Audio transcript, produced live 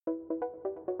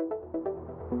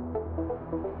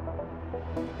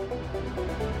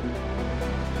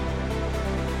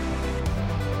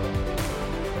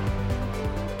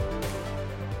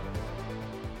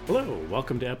Hello,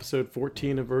 welcome to episode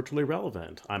 14 of Virtually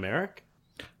Relevant. I'm Eric.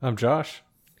 I'm Josh.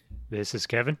 This is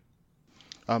Kevin.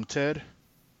 I'm Ted.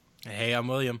 Hey, I'm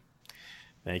William.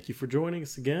 Thank you for joining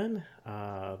us again.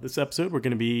 This episode, we're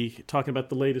going to be talking about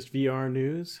the latest VR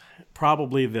news.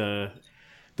 Probably the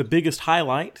biggest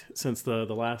highlight since the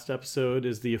last episode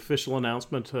is the official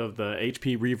announcement of the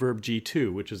HP Reverb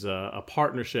G2, which is a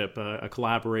partnership, a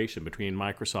collaboration between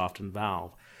Microsoft and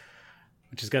Valve,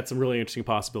 which has got some really interesting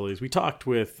possibilities. We talked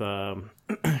with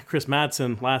Chris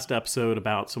Madsen last episode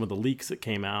about some of the leaks that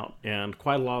came out, and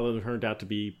quite a lot of them turned out to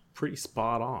be pretty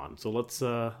spot on. So let's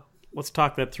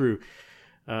talk that through.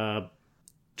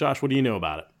 Josh, what do you know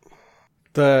about it?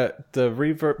 The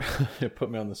reverb it put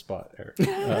me on the spot, Eric.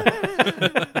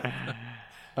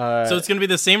 So it's going to be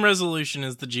the same resolution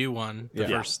as the G1,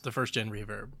 the first gen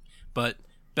Reverb, but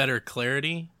better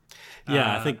clarity.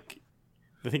 Yeah, I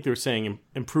think they were saying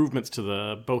improvements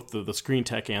to both the screen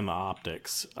tech and the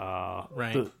optics.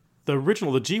 Right. The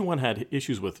original, the G1 had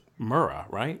issues with Mura,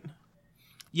 right?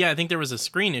 Yeah, I think there was a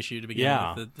screen issue to begin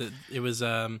with. It was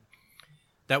that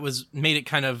made it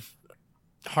kind of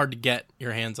hard to get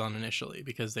your hands on initially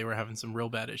because they were having some real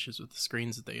bad issues with the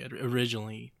screens that they had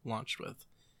originally launched with.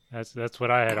 That's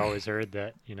what I had always heard,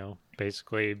 that,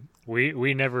 basically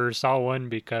we never saw one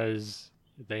because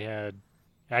they had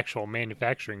actual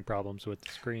manufacturing problems with the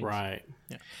screens. Right.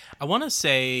 Yeah. I want to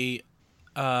say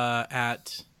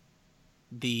at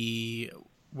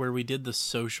where we did the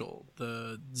social,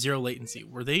 the zero latency,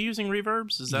 were they using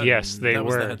reverbs? Yes, they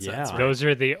were. The headsets, right? Those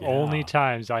are the only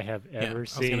times I have ever I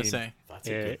seen was gonna say.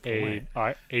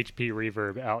 a HP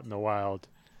reverb out in the wild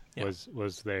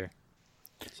was there.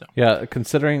 So. Yeah,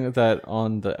 considering that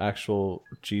on the actual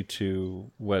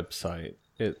G2 website,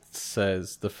 it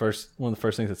says one of the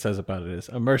first things it says about it is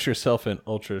immerse yourself in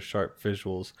ultra sharp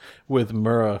visuals with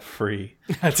Mura free.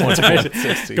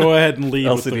 Go ahead and leave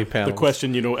LCD with the panels.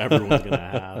 question everyone's going to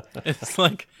have. It's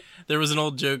like there was an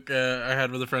old joke I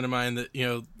had with a friend of mine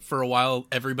that, for a while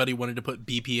everybody wanted to put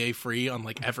BPA free on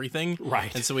like everything.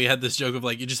 Right. And so we had this joke of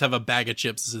like, you just have a bag of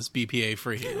chips that says BPA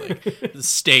free, like the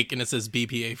steak and it says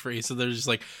BPA free. So they're just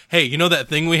like, hey, that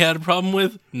thing we had a problem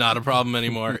with? Not a problem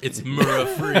anymore. It's Mura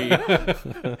free.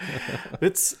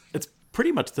 It's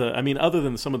pretty much other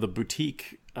than some of the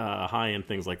boutique high-end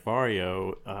things like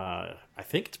Vario, I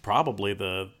think it's probably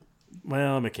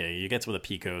you get some of the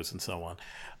Picos and so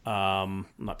on.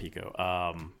 Not Pico,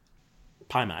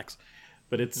 Pimax.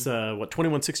 But it's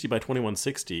 2160 by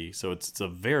 2160, so it's a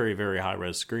very, very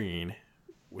high-res screen,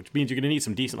 which means you're going to need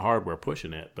some decent hardware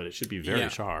pushing it, but it should be very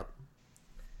sharp.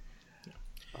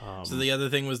 So the other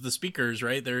thing was the speakers,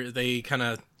 right? They kind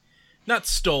of not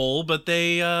stole, but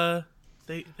they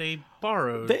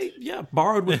borrowed.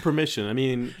 Borrowed with permission.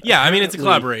 It's a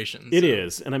collaboration. It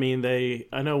is, and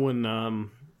I know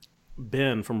when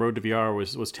Ben from Road to VR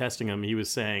was testing them, he was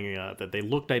saying that they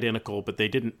looked identical, but they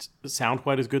didn't sound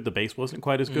quite as good. The bass wasn't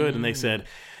quite as good, and they said,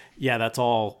 "Yeah, that's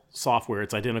all software.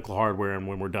 It's identical hardware, and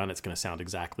when we're done, it's going to sound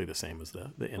exactly the same as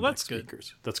the Index speakers."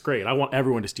 Good. That's great. I want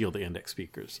everyone to steal the Index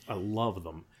speakers. I love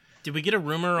them. Did we get a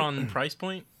rumor on price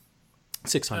point?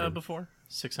 600 before.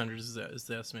 600 is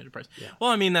the estimated price. Yeah.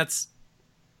 Well,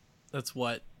 that's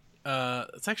what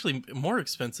it's actually more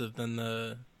expensive than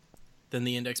the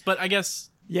Index, but I guess.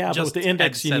 Yeah, but with the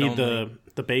Index, you need only.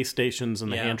 the base stations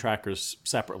and the hand trackers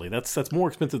separately. That's more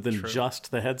expensive than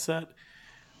just the headset,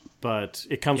 but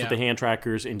it comes with the hand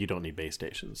trackers, and you don't need base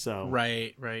stations. So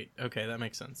right. Okay, that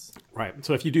makes sense. Right.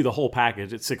 So if you do the whole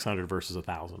package, it's 600 versus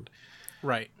 1,000.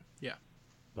 Right. Yeah.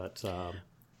 But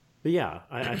yeah,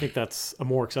 I think that's a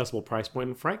more accessible price point.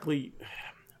 And frankly,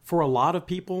 for a lot of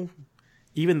people,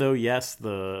 even though yes,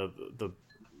 the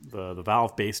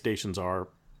Valve base stations are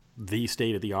the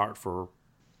state of the art for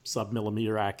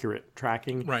sub-millimeter accurate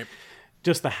tracking. Right.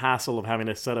 Just the hassle of having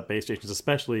to set up base stations,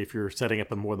 especially if you're setting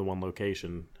up in more than one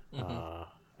location, I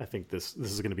think this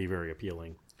is going to be very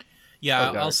appealing.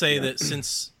 Yeah, I'll say that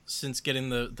since getting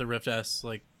the Rift S,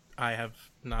 like I have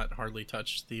not hardly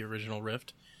touched the original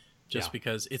Rift, just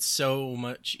because it's so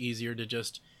much easier to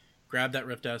just grab that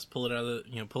Rift S, pull it out of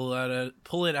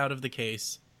pull it out of the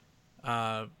case,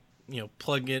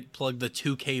 plug the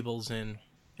two cables in,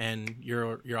 and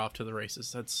you're off to the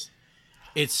races.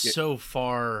 It's so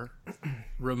far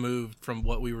removed from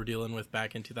what we were dealing with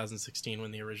back in 2016 when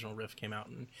the original Rift came out,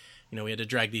 and we had to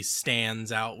drag these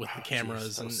stands out with the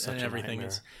cameras and everything.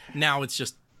 Now it's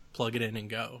just plug it in and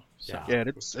go. So. Yeah. Yeah, and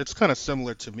it's kind of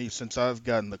similar to me. Since I've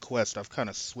gotten the Quest, I've kind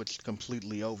of switched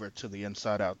completely over to the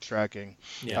inside-out tracking.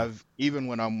 Yeah. Even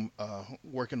when I'm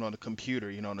working on a computer,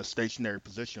 in a stationary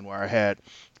position where I had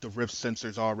the Rift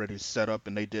sensors already set up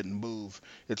and they didn't move,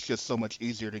 it's just so much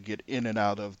easier to get in and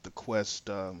out of the Quest.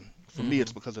 For me,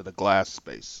 it's because of the glass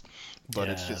space, but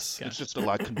it's just a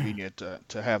lot convenient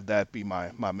to have that be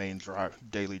my main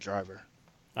daily driver.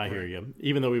 I hear you.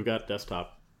 Even though we've got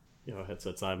desktop,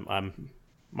 headsets,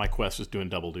 my Quest is doing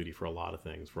double duty for a lot of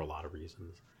things, for a lot of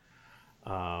reasons.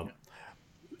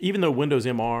 Even though Windows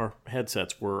MR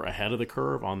headsets were ahead of the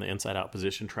curve on the inside-out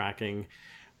position tracking,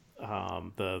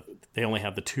 they only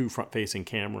have the 2 front-facing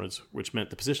cameras, which meant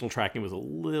the positional tracking was a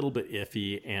little bit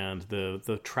iffy, and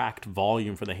the tracked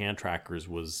volume for the hand trackers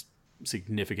was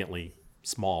significantly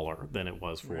smaller than it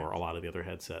was for a lot of the other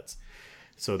headsets.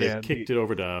 So they've kicked it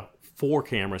over to 4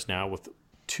 cameras now with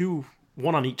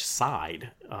 1 on each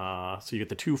side. So you get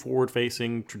the 2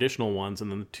 forward-facing traditional ones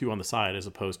and then the 2 on the side, as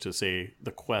opposed to, say,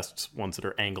 the Quest ones that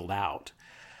are angled out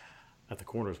at the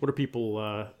corners. What are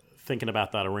people thinking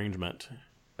about that arrangement?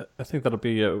 I think that'll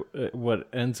be what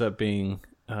ends up being,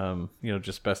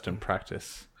 just best in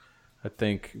practice. I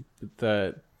think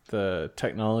that the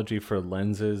technology for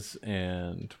lenses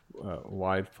and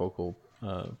wide focal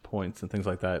points and things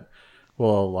like that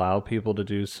will allow people to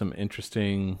do some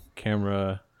interesting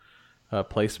camera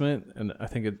placement, and I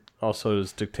think it also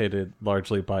is dictated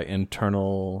largely by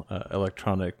internal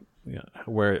electronic,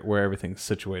 where everything's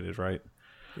situated, right?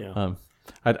 Yeah.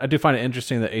 I do find it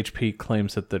interesting that HP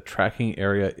claims that the tracking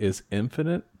area is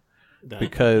infinite, That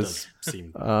because does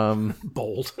seem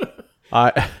bold.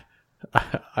 I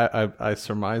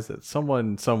surmise that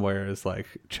someone somewhere is like,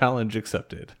 challenge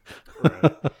accepted.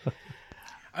 Right.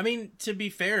 I mean, to be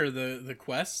fair, the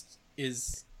Quest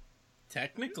is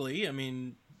technically,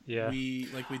 Yeah. we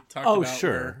talked Oh, about.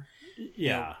 sure.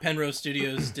 Where, Penrose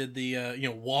Studios did the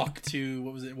walk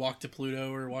to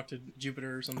Pluto or walk to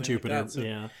Jupiter or something Jupiter, like that. So,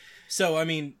 yeah. So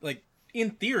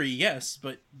in theory, yes,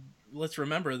 but let's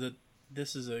remember that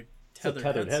this is a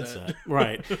tethered headset.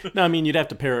 Right. No, you'd have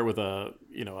to pair it with a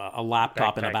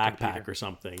laptop and a Backpack backpack computer. or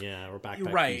something, or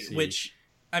backpack Right, PC. which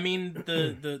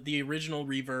the original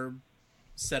Reverb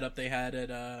setup they had at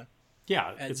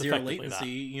it's zero effectively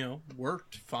latency,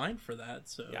 worked fine for that.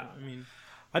 So Yeah. that.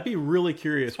 I'd be really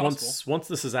curious It's once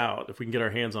this is out, if we can get our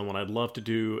hands on one. I'd love to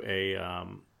do a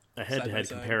head-to-head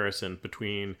Side-by-side. comparison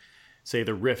between, say,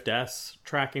 the Rift S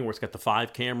tracking, where it's got the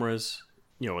 5 cameras,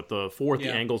 at the 4 at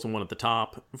the angles and 1 at the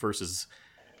top, versus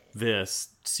this,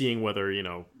 seeing whether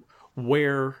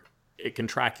where it can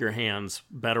track your hands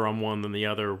better on one than the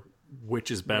other,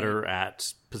 which is better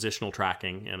at positional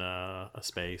tracking in a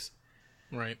space.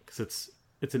 Right. Because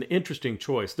it's an interesting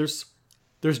choice.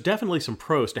 There's definitely some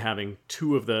pros to having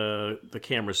 2 of the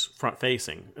cameras front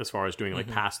facing, as far as doing like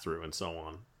pass through and so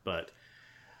on. But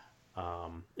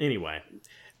anyway,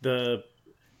 the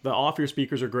off ear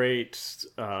speakers are great.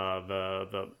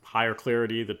 The higher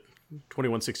clarity, the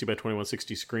 2160 by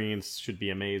 2160 screens should be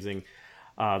amazing.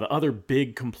 The other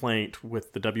big complaint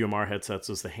with the WMR headsets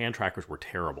is the hand trackers were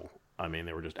terrible.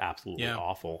 They were just absolutely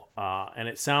awful. And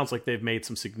it sounds like they've made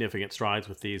some significant strides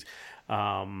with these.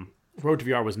 Road to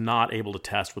VR was not able to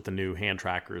test with the new hand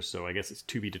trackers, so I guess it's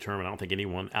to be determined. I don't think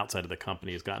anyone outside of the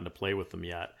company has gotten to play with them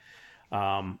yet.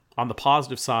 On the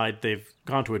positive side, they've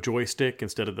gone to a joystick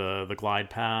instead of the glide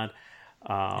pad.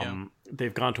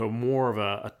 They've gone to more of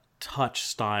a touch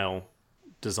style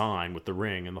design with the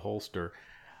ring and the holster.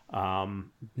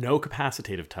 No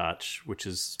capacitative touch, which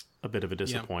is a bit of a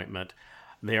disappointment.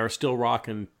 They are still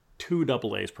rocking 2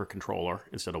 AA's per controller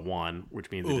instead of 1,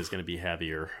 which means it is going to be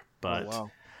heavier. But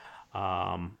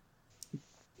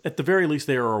at the very least,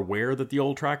 they are aware that the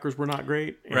old trackers were not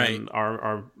great and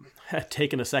are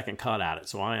taking a second cut at it.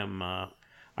 So I'm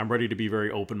ready to be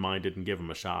very open-minded and give them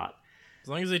a shot. As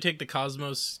long as they take the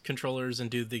Cosmos controllers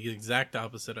and do the exact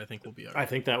opposite, I think we'll be all right. I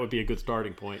think that would be a good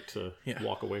starting point to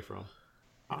walk away from.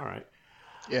 All right.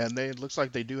 Yeah, and it looks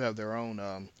like they do have their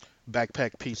own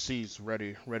backpack PCs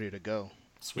ready to go.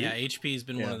 Sweet. Yeah, HP's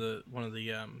been one of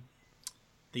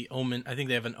the Omen. I think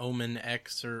they have an Omen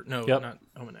X not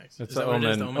Omen X. It's Is an that what it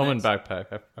is, the Omen X?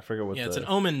 backpack. I forget what. Yeah, it's an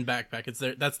Omen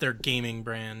backpack. That's their gaming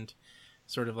brand,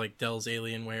 sort of like Dell's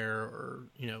Alienware or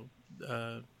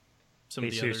some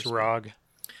of the others. Asus ROG.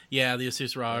 Yeah, the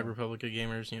Asus ROG, Republic of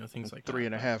Gamers, things like that.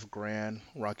 $3,500,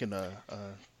 rocking a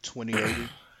 2080.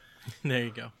 There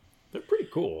you go. They're pretty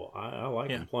cool. I like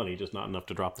them plenty, just not enough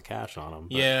to drop the cash on them.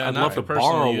 But Yeah, I'd not love for to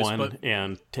personal borrow use, one but-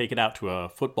 and take it out to a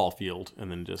football field and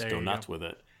then just There go you nuts go. with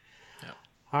it. Yep.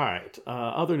 All right.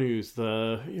 Other news: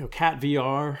 the Cat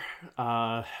VR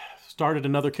started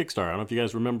another Kickstarter. I don't know if you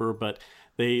guys remember, but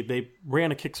they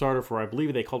ran a Kickstarter for, I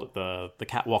believe they called it the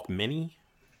KatWalk Mini,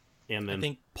 and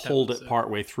then pulled it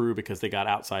partway through because they got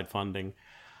outside funding.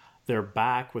 They're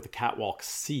back with the KatWalk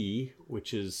C,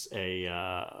 which is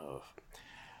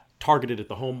targeted at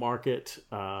the home market.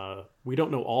 We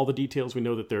don't know all the details. We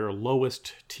know that their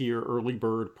lowest tier early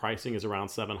bird pricing is around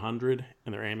 $700,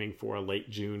 and they're aiming for a late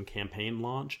June campaign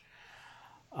launch.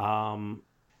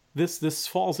 This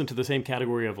falls into the same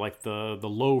category of like the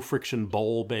low friction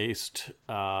bowl based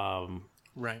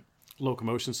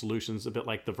locomotion solutions, a bit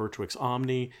like the Virtuix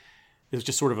Omni. It's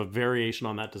just sort of a variation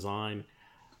on that design.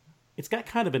 It's got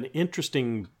kind of an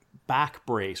interesting back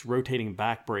brace, rotating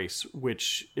back brace,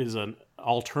 which is an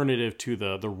alternative to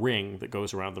the ring that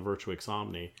goes around the Virtuix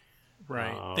Omni.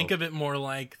 Right. Think of it more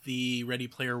like the Ready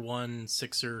Player One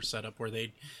Sixer setup, where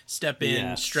they'd step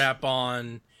in, strap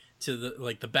on to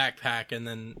the backpack, and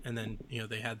then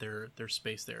they had their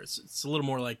space there. It's a little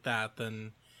more like that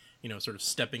than sort of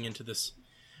stepping into this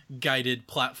guided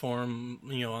platform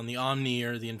on the Omni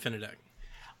or the Infinitec.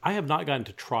 I have not gotten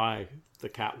to try the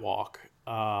KatWalk.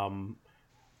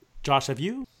 Josh, have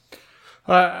you?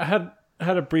 I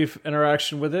had a brief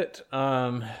interaction with it.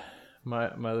 My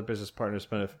other business partner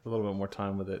spent a little bit more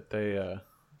time with it. They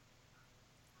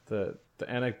the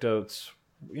anecdotes,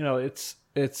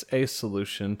 it's a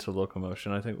solution to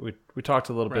locomotion. I think we talked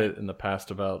a little bit in the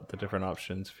past about the different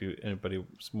options. If anybody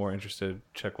was more interested,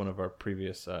 check one of our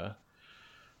previous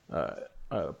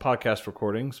podcast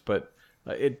recordings. But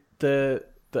the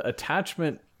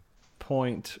attachment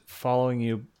point following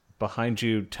you behind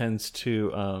you tends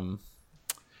to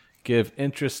give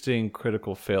interesting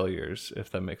critical failures, if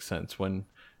that makes sense, when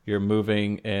you're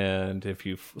moving and if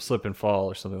you slip and fall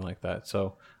or something like that.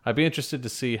 So I'd be interested to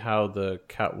see how the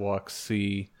KatWalk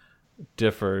C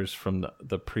differs from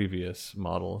the previous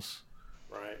models.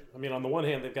 Right. I mean, on the one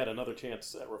hand, they've got another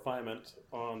chance at refinement.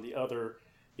 On the other,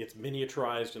 it's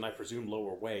miniaturized and I presume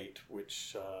lower weight,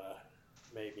 which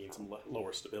may mean some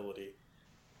lower stability.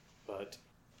 But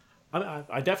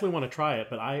I definitely want to try it,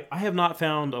 but I have not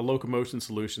found a locomotion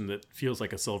solution that feels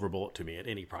like a silver bullet to me at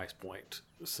any price point.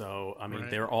 So, I mean,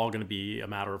 they're all going to be a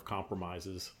matter of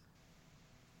compromises.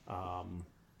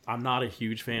 I'm not a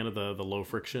huge fan of the low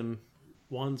friction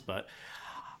ones, but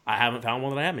I haven't found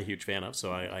one that I am a huge fan of,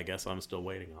 so I guess I'm still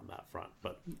waiting on that front.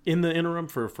 But in the interim,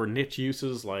 for niche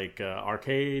uses like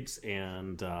arcades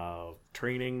and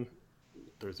training,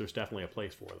 there's definitely a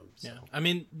place for them. So. Yeah, I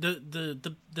mean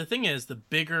the thing is, the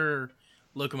bigger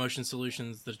locomotion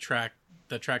solutions, the track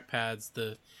pads,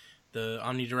 the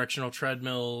omnidirectional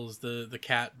treadmills, the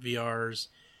Cat VRs,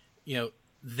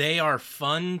 they are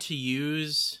fun to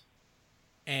use,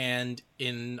 and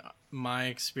in my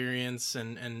experience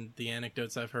and the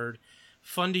anecdotes I've heard,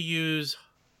 fun to use,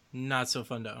 not so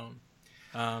fun to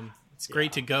own. It's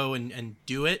great to go and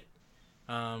do it.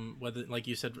 Whether, like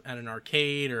you said, at an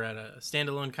arcade or at a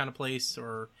standalone kind of place,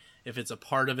 or if it's a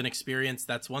part of an experience,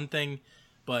 that's one thing.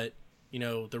 But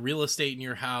the real estate in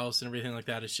your house and everything like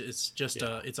that, it's just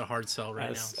it's a hard sell right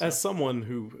now. So. As someone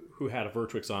who had a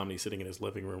Virtuix Omni sitting in his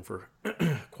living room for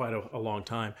quite a long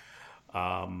time,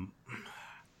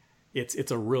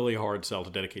 it's a really hard sell to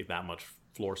dedicate that much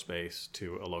floor space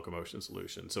to a locomotion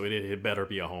solution. So it better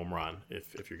be a home run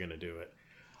if you're going to do it.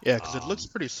 Yeah, because it looks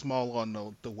pretty small on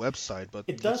the website, but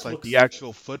it looks like the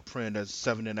actual footprint is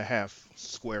 7.5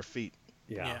 square feet.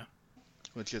 Yeah.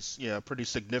 Which is pretty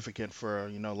significant for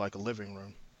like a living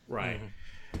room. Right.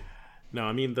 Mm-hmm. No,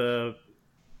 I mean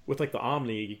with like the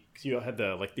Omni, you had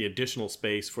the additional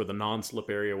space for the non-slip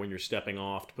area when you're stepping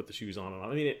off to put the shoes on and on.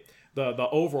 I mean the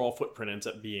overall footprint ends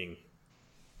up being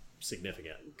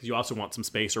significant because you also want some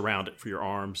space around it for your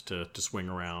arms to swing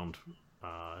around.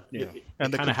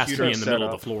 And it kind of has to be in the middle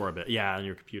of the floor a bit. Yeah, and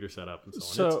your computer setup and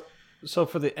so on. So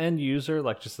for the end user,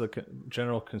 like just the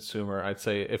general consumer, I'd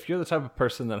say if you're the type of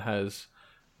person that has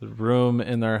room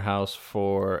in their house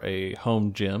for a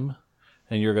home gym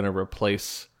and you're going to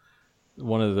replace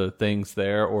one of the things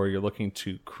there, or you're looking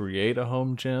to create a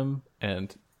home gym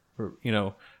and,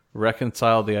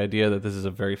 reconcile the idea that this is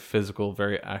a very physical,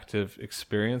 very active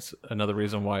experience. Another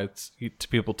reason why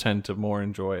people tend to more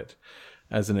enjoy it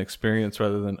as an experience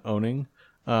rather than owning.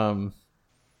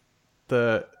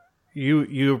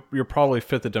 You're probably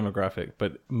fit the demographic,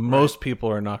 but most people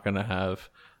are not going to have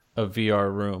a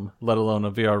VR room, let alone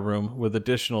a VR room with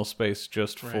additional space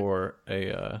just for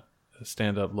a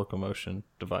stand-up locomotion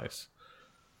device.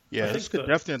 Yeah, this could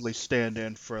definitely stand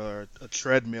in for a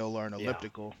treadmill or an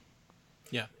elliptical.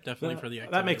 Yeah, definitely for the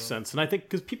activity. That makes sense. And I think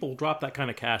because people drop that kind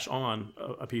of cash on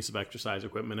a piece of exercise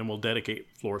equipment and will dedicate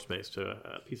floor space to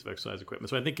a piece of exercise equipment.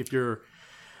 So I think if you're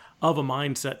of a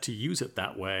mindset to use it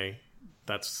that way,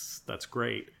 that's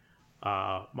great.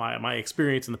 My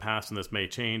experience in the past, and this may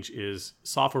change, is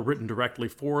software written directly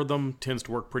for them tends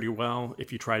to work pretty well.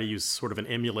 If you try to use sort of an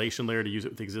emulation layer to use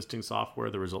it with existing software,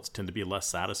 the results tend to be less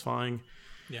satisfying.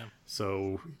 Yeah.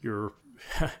 So your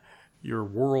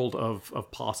world of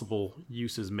possible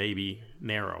uses may be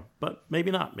narrow, but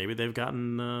maybe not. Maybe they've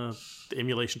gotten the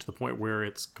emulation to the point where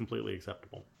it's completely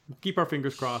acceptable. Keep our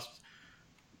fingers crossed.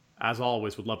 As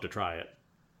always, would love to try it.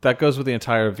 That goes with the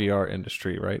entire VR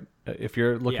industry, right? If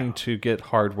you're looking Yeah. to get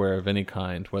hardware of any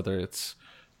kind, whether it's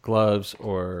gloves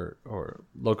or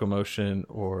locomotion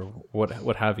or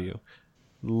what have you,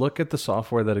 look at the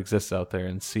software that exists out there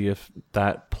and see if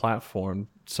that platform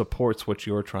supports what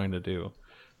you're trying to do.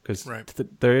 Because Right.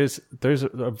 there's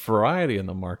a variety in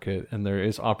the market, and there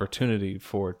is opportunity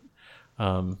for,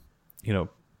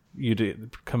 you to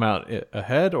come out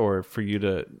ahead, or for you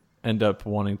to end up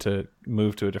wanting to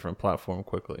move to a different platform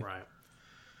quickly. Right.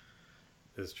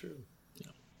 It's true.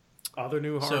 Other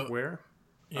new So- hardware?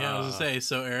 Yeah, I was gonna say.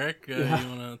 So, Eric, you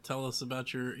want to tell us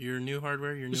about your new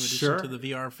hardware, your new addition Sure. to the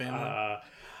VR family?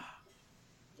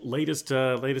 Latest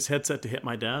headset to hit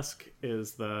my desk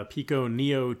is the Pico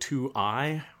Neo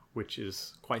 2i, which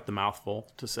is quite the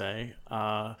mouthful to say.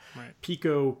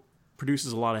 Pico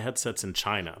produces a lot of headsets in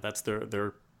China. That's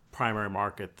their primary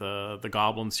market. The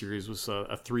Goblin series was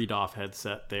a 3DOF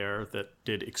headset there that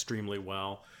did extremely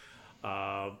well.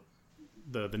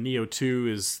 The Neo 2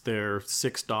 is their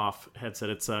 6DOF headset.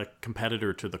 It's a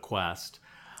competitor to the Quest.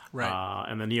 Right.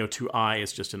 And the Neo 2i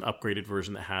is just an upgraded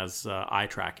version that has eye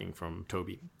tracking from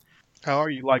Tobii. How are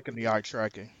you liking the eye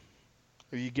tracking?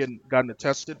 Have you gotten it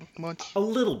tested much? A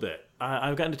little bit.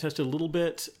 I've gotten to test it a little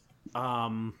bit.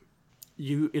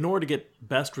 In order to get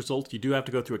best results, you do have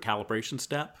to go through a calibration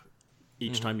step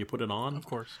each time you put it on. Of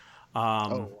course.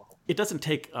 It doesn't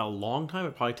take a long time.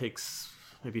 It probably takes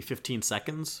maybe 15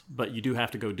 seconds, but you do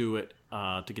have to go do it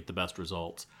to get the best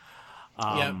results.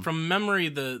 From memory,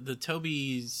 the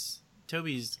Toby's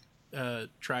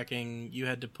tracking, you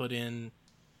had to put in.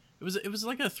 It was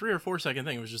like a 3 or 4 second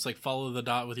thing. It was just like follow the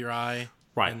dot with your eye,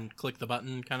 Right. and click the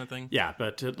button kind of thing. Yeah,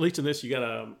 but at least in this, you got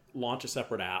to launch a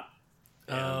separate app,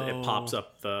 and it pops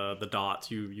up the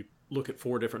dots. You look at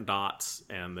 4 different dots,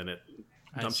 and then it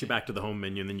dumps you back to the home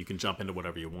menu, and then you can jump into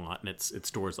whatever you want, and it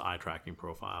stores the eye tracking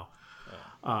profile.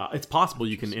 It's possible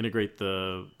you can integrate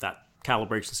that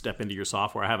calibration step into your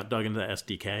software. I haven't dug into the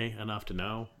SDK enough to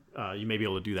know. You may be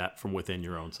able to do that from within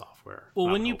your own software. Well,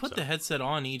 I when would you hope put so. the headset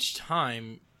on each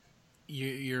time,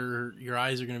 your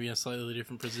eyes are going to be in a slightly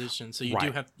different position. So you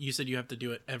Right. you said you have to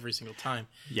do it every single time.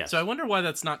 Yes. So I wonder why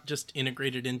that's not just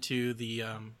integrated into the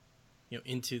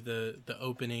into the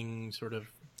opening sort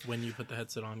of when you put the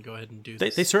headset on. Go ahead and do They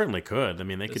this. certainly could. I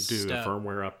mean, they could this do step. a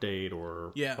firmware update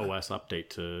or Yeah. OS update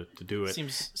to do it.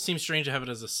 Seems strange to have it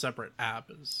as a separate app.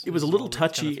 It was a little all that kinda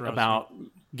touchy throws me. about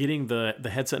getting the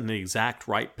headset in the exact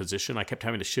right position. I kept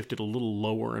having to shift it a little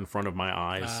lower in front of my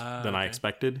eyes than I okay.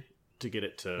 expected to get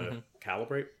it to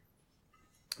calibrate.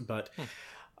 But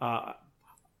And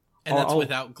that's I'll-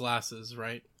 without glasses,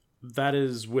 right? that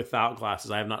is without glasses.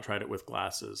 I have not tried it with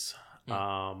glasses.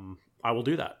 I will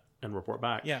do that and report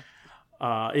back. Yeah.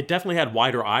 It definitely had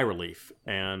wider eye relief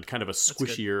and kind of a good.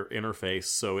 squishier interface,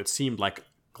 so it seemed like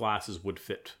glasses would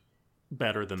fit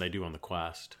better than they do on the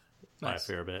Quest by a Nice.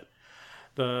 fair bit.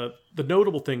 The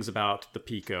notable things about the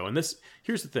Pico, and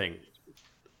here's the thing.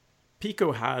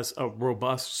 Pico has a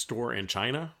robust store in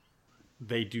China.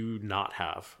 They do not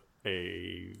have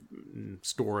a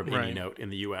store of any Right. note in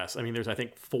the US. I mean, there's, I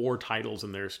think, 4 titles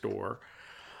in their store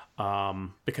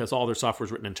because all their software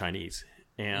is written in Chinese.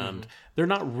 And they're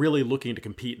not really looking to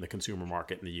compete in the consumer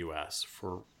market in the US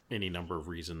for any number of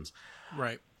reasons.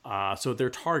 Right. So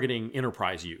they're targeting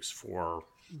enterprise use for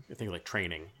things like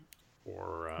training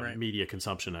or Right. media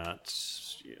consumption at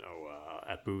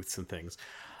at booths and things.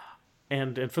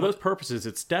 And for those purposes,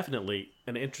 it's definitely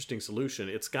an interesting solution.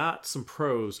 It's got some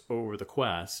pros over the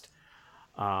Quest.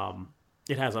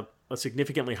 It has a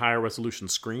significantly higher resolution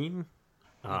screen.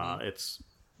 It's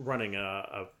running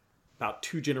about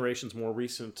 2 generations more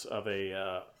recent of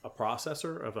a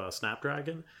processor of a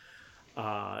Snapdragon.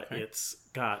 It's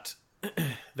got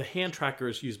the hand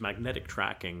trackers use magnetic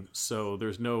tracking, so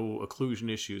there's no occlusion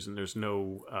issues and there's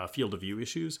no field of view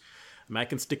issues. I mean, I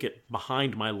can stick it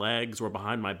behind my legs or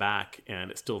behind my back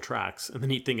and it still tracks. And the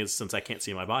neat thing is, since I can't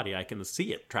see my body, I can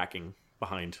see it tracking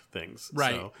behind things.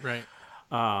 Right. So, Right.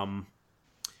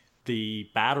 the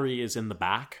battery is in the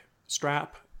back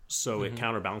strap, so it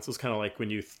counterbalances, kind of like when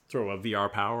you throw a VR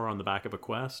Power on the back of a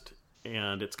Quest.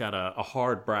 And it's got a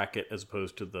hard bracket as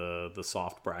opposed to the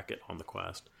soft bracket on the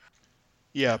Quest.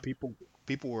 Yeah, people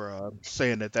People were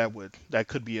saying that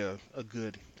could be a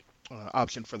good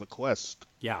option for the Quest.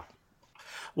 Yeah.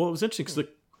 Well, it was interesting because the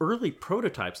early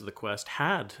prototypes of the Quest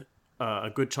had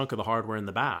a good chunk of the hardware in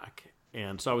the back.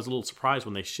 And so I was a little surprised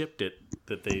when they shipped it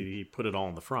that they put it all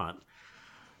in the front.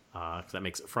 Because that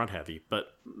makes it front heavy. But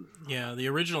yeah, the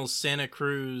original Santa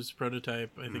Cruz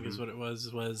prototype, I think is what it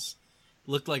was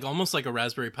looked like almost like a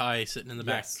Raspberry Pi sitting in the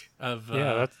back of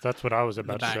that's what I was the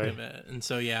about to back say. of it. And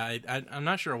so yeah, I'm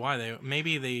not sure why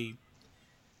they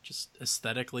just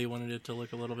aesthetically wanted it to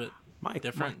look a little bit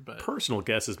different. My But personal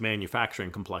guess is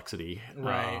manufacturing complexity.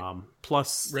 Right.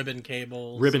 Plus, ribbon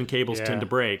cables tend to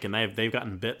break, and they've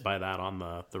gotten bit by that on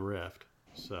the Rift.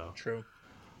 So True.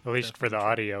 At least for the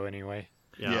audio, anyway.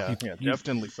 Yeah,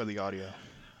 definitely for the audio.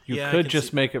 You Yeah, I could can just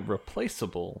see- make it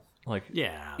replaceable, like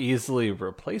easily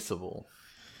replaceable.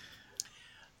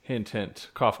 Hint, hint.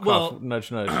 Cough, cough. Well-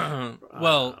 Nudge, nudge.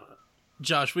 Well,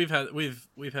 Josh, we've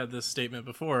had this statement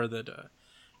before that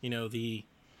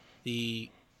the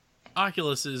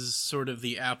Oculus is sort of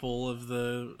the Apple of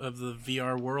the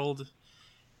VR world.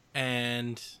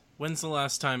 And when's the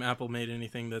last time Apple made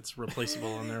anything that's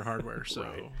replaceable on their hardware?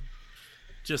 So,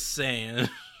 just saying.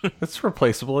 It's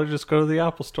replaceable. Just go to the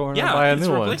Apple store and Yeah, buy a it's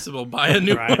new one. replaceable. Buy a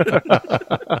new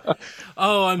one.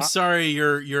 Oh, I'm sorry.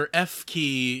 Your F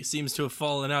key seems to have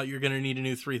fallen out. You're going to need a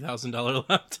new $3,000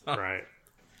 laptop. right.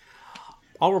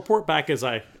 I'll report back as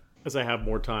I have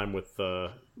more time with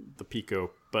the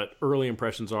Pico. But early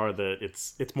impressions are that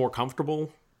it's more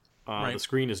comfortable. Right. The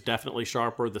screen is definitely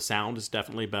sharper. The sound is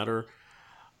definitely better.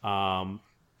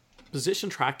 Position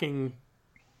tracking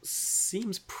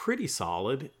seems pretty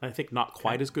solid. I think not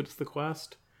quite as good as the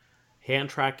Quest. Hand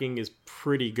tracking is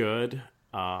pretty good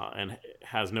and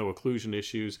has no occlusion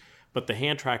issues. But the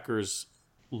hand trackers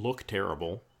look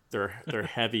terrible. They're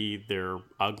heavy. They're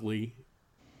ugly.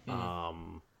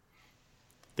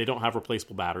 They don't have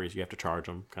replaceable batteries. You have to charge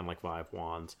them, kind of like Vive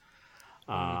wands.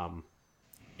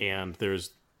 And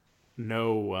there's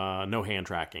no hand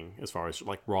tracking as far as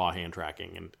like raw hand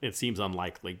tracking, and it seems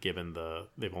unlikely given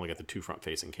they've only got the two front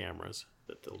facing cameras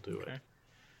that they'll do it.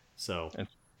 So,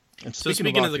 And So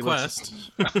speaking of the Oculus,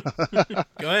 Quest,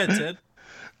 go ahead, Ted.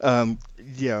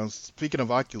 Speaking of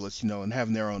Oculus, and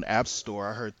having their own app store,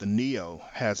 I heard the Neo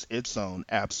has its own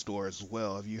app store as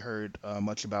well. Have you heard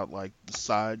much about like the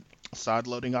side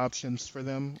loading options for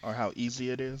them, or how easy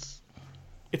it is?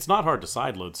 it's not hard to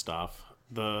sideload stuff.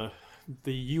 The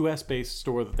US based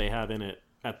store that they have in it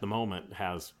at the moment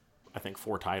has, I think,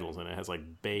 4 titles in it. It has like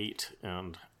Bait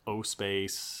and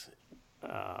O-Space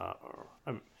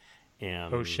and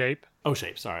O-Shape?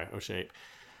 O-Shape, sorry, O-Shape.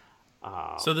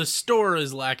 So the store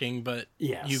is lacking, but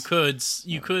Yes.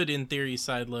 you could in theory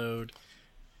sideload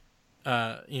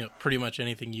pretty much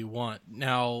anything you want.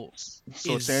 Now,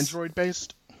 So it's Android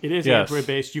based? It is Yes. Android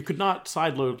based. You could not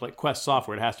sideload like Quest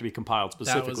software. It has to be compiled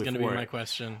specifically that was going to for be it. my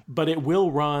question. But it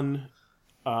will run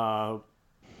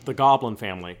the Goblin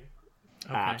family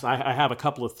apps. I have a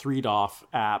couple of 3DOF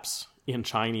apps in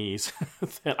Chinese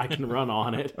that I can run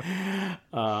on it,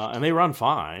 and they run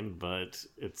fine. But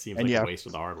it seems like a waste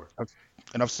of the hardware.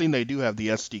 And I've seen they do have the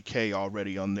SDK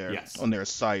already on their Yes.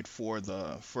 site for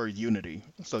Unity.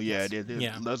 So it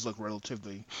Yeah. does look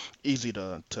relatively easy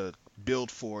to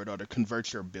build for it or to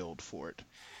convert your build for it.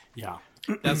 Yeah,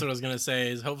 That's what I was going to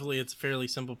say. Is hopefully it's a fairly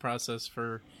simple process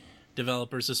for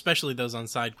developers, especially those on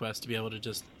SideQuest, to be able to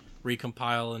just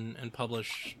recompile and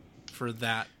publish for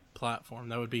that platform.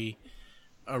 That would be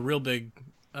a real big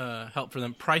help for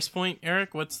them. Price point,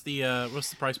 Eric? What's the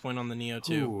price point on the Neo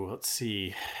 2? Ooh, let's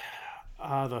see.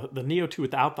 The Neo 2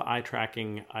 without the eye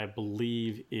tracking, I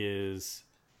believe, is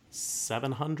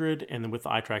 700, and then with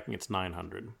the eye tracking, it's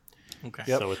 900. Okay.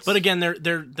 So it's, But again,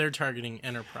 they're targeting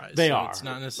enterprise. They so are. It's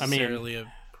not I mean, necessarily a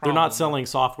they're problem. not selling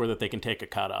software that they can take a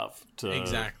cut of.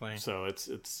 Exactly. So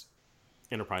it's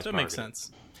enterprise. So it makes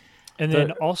sense. And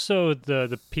then also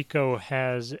the Pico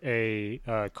has a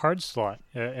card slot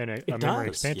and a memory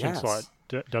does, expansion yes. slot,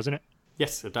 doesn't it?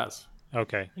 Yes, it does.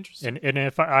 Okay. Interesting. And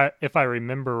if I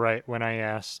remember right, when I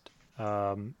asked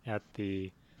at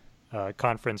the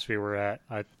conference we were at,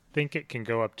 I think it can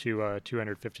go up to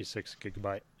 256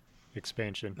 gigabyte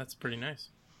expansion. That's pretty nice.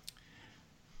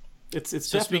 It's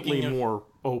So definitely speaking of- more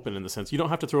open in the sense you don't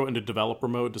have to throw it into developer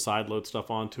mode to sideload stuff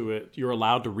onto it. You're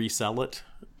allowed to resell it.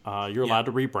 You're allowed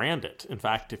to rebrand it. In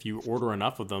fact, if you order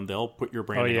enough of them, they'll put your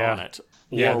branding on it.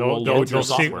 Yeah, Or they'll load your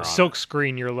software on it. silk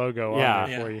screen your logo on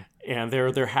it for you. And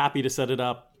they're happy to set it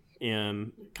up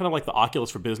in kind of like the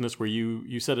Oculus for Business, where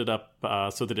you set it up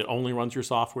so that it only runs your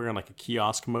software in like a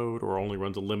kiosk mode or only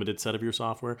runs a limited set of your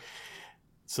software.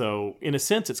 So in a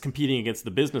sense, it's competing against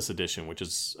the business edition, which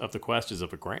is of the Quest is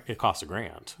of it costs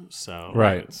 $1,000. So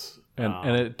Right. it's,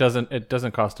 And it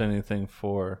doesn't cost anything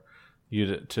for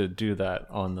you to do that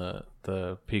on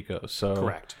the Pico. So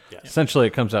correct. Yes. essentially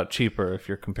it comes out cheaper if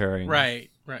you're comparing. Right.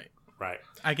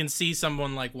 I can see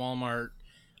someone like Walmart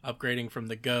upgrading from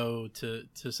the Go to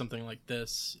something like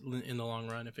this in the long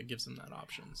run if it gives them that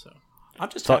option. So I'm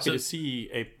just happy to see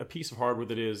a piece of hardware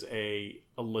that is a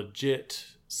legit,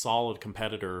 solid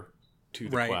competitor to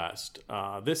the Quest.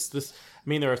 This, I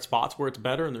mean, there are spots where it's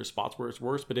better and there's spots where it's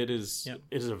worse, but it is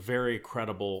a very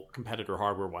credible competitor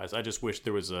hardware wise. I just wish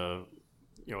there was a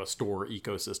store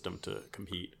ecosystem to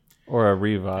compete or a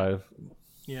Revive.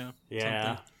 Yeah. Yeah.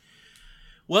 Something.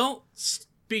 Well,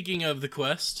 speaking of the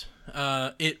Quest,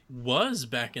 it was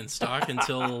back in stock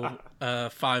until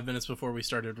 5 minutes before we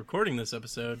started recording this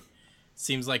episode.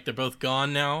 Seems like they're both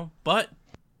gone now, but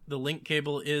the link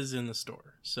cable is in the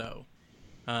store. So,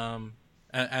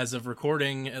 as of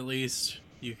recording, at least,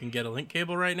 you can get a link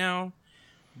cable right now,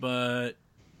 but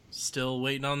still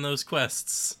waiting on those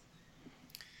Quests.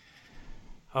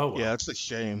 Oh, well. Yeah, it's a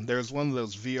shame. There's one of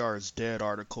those VR is dead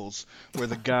articles where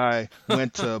the guy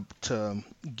went to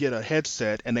get a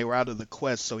headset and they were out of the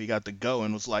Quest, so he got the Go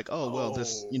and was like, "Oh well,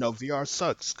 this VR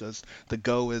sucks because the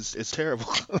Go is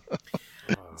terrible."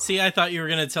 See, I thought you were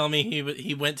gonna tell me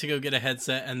he went to go get a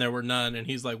headset and there were none, and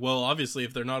he's like, "Well, obviously,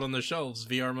 if they're not on the shelves,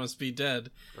 VR must be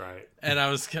dead." Right. And I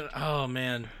was oh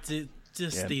man,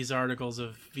 these articles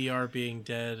of VR being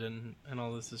dead and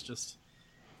all this is just.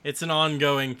 It's an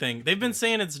ongoing thing. They've been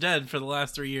saying it's dead for the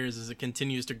last 3 years as it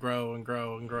continues to grow and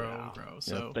grow and grow and grow.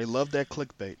 So they love that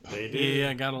clickbait. They do.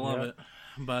 Yeah, gotta love it.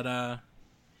 But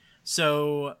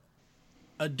so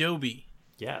Adobe.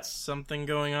 Yes. Something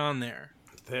going on there.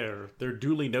 Their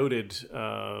duly noted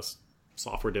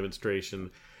software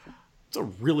demonstration. It's a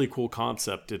really cool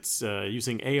concept. It's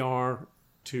using AR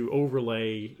to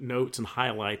overlay notes and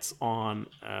highlights on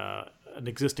an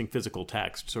existing physical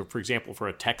text. So, for example, for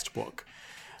a textbook,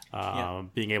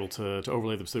 being able to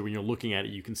overlay them so that when you're looking at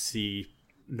it, you can see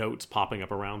notes popping up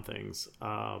around things.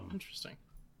 Interesting.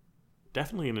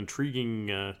 Definitely an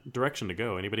intriguing direction to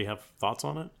go. Anybody have thoughts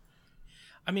on it?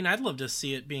 I mean, I'd love to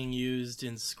see it being used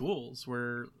in schools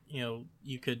where,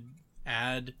 you could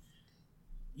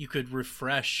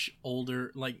refresh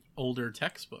older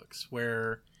textbooks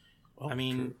where,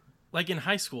 True. like in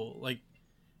high school, like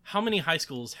how many high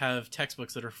schools have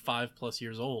textbooks that are 5+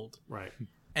 years old? Right.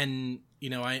 And,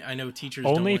 I know teachers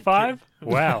only don't 5?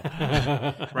 Wow.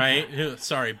 Right?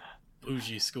 Sorry,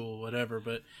 bougie school, whatever.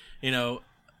 But,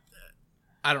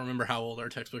 I don't remember how old our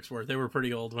textbooks were. They were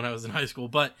pretty old when I was in high school.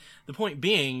 But the point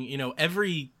being,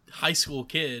 every high school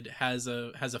kid has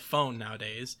a phone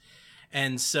nowadays.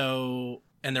 And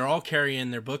they're all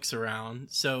carrying their books around.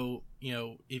 So,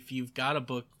 if you've got a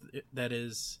book that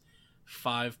is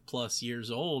 5+ years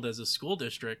old as a school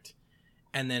district,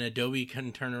 and then Adobe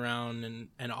can turn around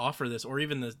and offer this, or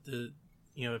even if the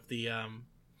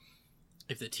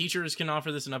teachers can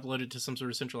offer this and upload it to some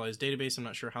sort of centralized database. I'm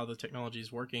not sure how the technology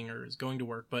is working or is going to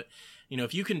work, but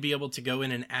if you can be able to go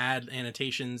in and add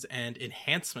annotations and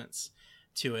enhancements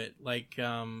to it, like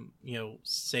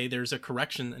say there's a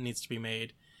correction that needs to be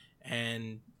made,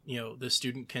 and the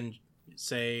student can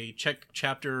say check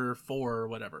chapter 4 or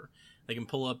whatever. They can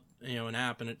pull up an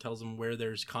app and it tells them where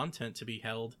there's content to be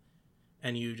held.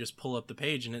 And you just pull up the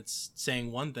page and it's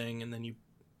saying one thing, and then you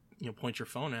point your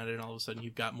phone at it, and all of a sudden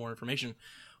you've got more information.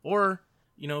 Or,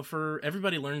 for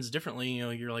everybody learns differently.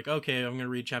 You're like, okay, I'm going to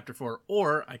read chapter 4,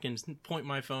 or I can point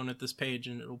my phone at this page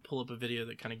and it'll pull up a video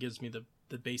that kind of gives me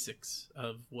the basics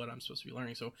of what I'm supposed to be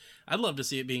learning. So I'd love to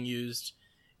see it being used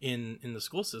in the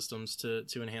school systems to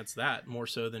enhance that more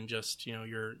so than just,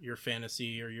 your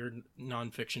fantasy or your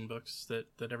nonfiction books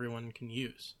that everyone can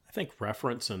use. I think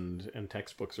reference and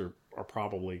textbooks are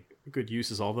probably good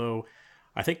uses, although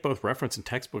I think both reference and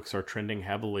textbooks are trending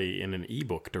heavily in an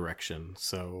ebook direction.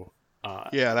 So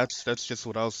yeah, that's just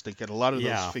what I was thinking. A lot of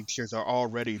those features are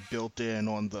already built in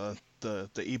on the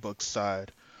ebook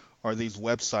side, or these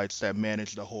websites that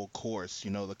manage the whole course.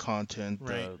 The content,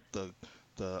 right.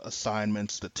 the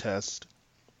assignments, the test.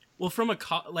 Well, from at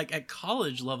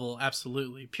college level,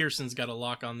 absolutely. Pearson's got a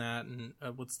lock on that, and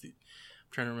I'm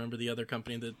trying to remember the other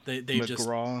company that they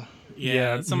McGraw.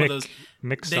 just some of those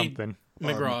something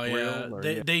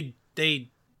McGraw.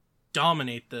 They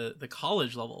dominate the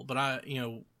college level, but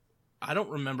I don't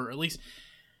remember, at least.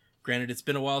 Granted, it's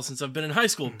been a while since I've been in high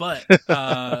school, but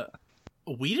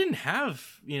we didn't have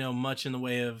much in the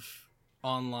way of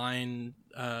online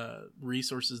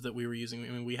resources that we were using. I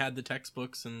mean, we had the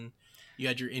textbooks and you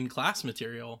had your in-class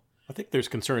material. I think there's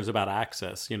concerns about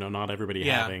access. Not everybody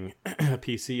Yeah. having a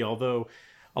PC, although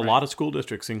a lot of school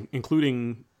districts,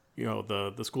 including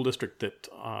the school district that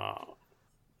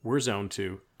we're zoned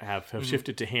to, have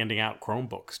shifted to handing out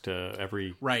Chromebooks to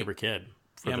every kid.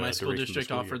 Yeah, my school district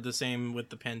offered the same with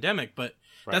the pandemic, but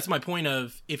that's my point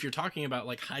of, if you're talking about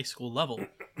like high school level,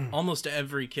 almost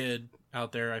every kid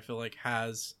out there, I feel like,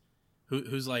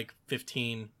 who's like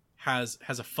 15 has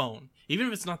a phone, even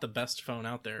if it's not the best phone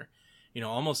out there.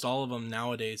 Almost all of them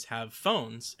nowadays have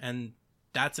phones, and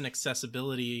that's an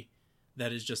accessibility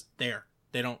that is just there.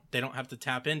 They don't have to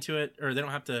tap into it, or they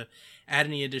don't have to add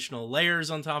any additional layers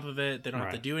on top of it. They don't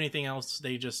have to do anything else.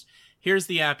 They just, here's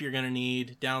the app you're going to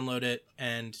need, download it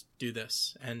and do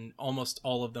this. And almost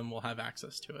all of them will have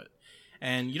access to it.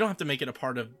 And you don't have to make it a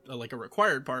part of like a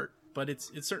required part, but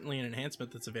it's certainly an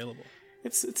enhancement that's available.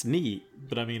 It's neat,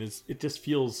 but I mean, it just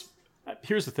feels,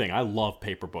 here's the thing. I love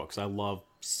paper books. I love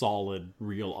solid,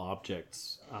 real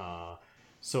objects.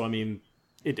 So, I mean,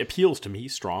 it appeals to me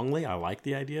strongly. I like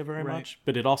the idea very much,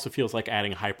 but it also feels like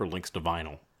adding hyperlinks to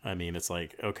vinyl. I mean, it's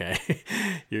like, okay,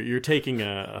 you're taking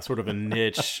a sort of a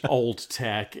niche old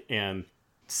tech and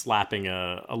slapping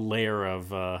a layer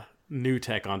of new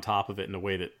tech on top of it in a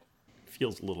way that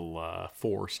feels a little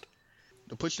forced.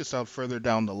 To push this out further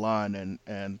down the line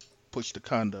and push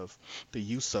the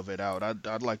use of it out,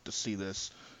 I'd like to see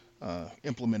this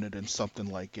implemented in something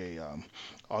like a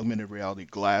augmented reality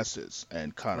glasses,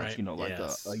 and kind of like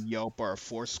a Yelp or a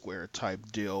Foursquare type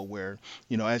deal, where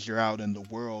as you're out in the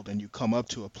world and you come up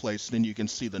to a place, then you can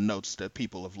see the notes that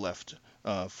people have left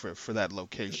for that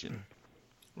location.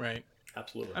 Right.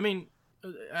 Absolutely. I mean,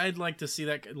 I'd like to see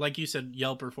that, like you said,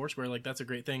 Yelp or Foursquare. Like, that's a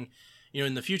great thing.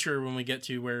 In the future, when we get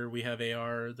to where we have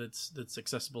AR that's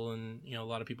accessible, and a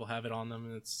lot of people have it on them,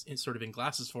 and it's sort of in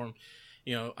glasses form.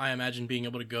 I imagine being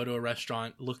able to go to a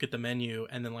restaurant, look at the menu,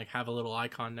 and then like have a little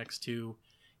icon next to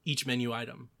each menu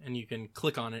item, and you can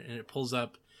click on it and it pulls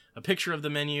up a picture of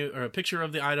the menu or a picture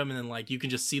of the item, and then like you can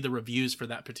just see the reviews for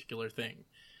that particular thing.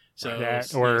 So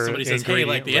or somebody says, "Hey,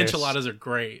 like the enchiladas are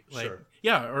great." Like, sure.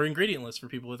 Yeah, or ingredient list for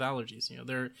people with allergies.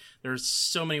 There's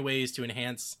so many ways to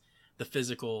enhance the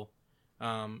physical,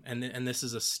 and this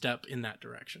is a step in that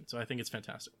direction. So I think it's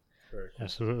fantastic.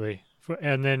 Absolutely.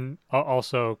 And then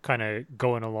also kind of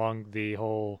going along the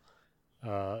whole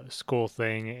school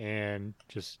thing and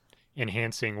just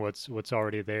enhancing what's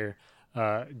already there.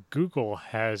 Google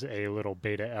has a little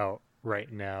beta out right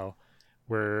now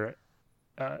where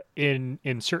in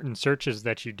certain searches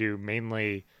that you do,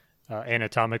 mainly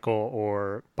anatomical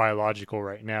or biological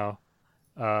right now,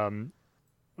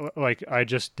 like I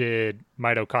just did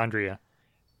mitochondria,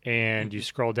 and you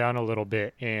scroll down a little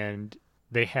bit and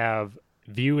they have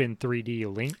view in 3D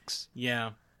links.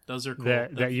 Yeah, those are cool.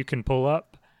 That you can pull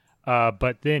up.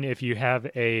 But then if you have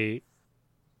a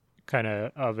kind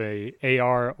of a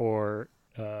AR or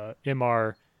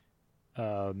MR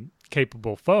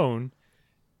capable phone,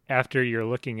 after you're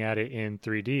looking at it in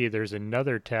 3D, there's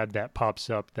another tab that pops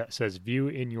up that says view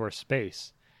in your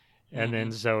space. And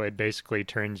then so it basically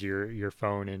turns your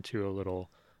phone into a little,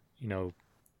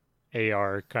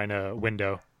 AR kind of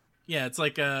window. Yeah, it's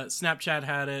like Snapchat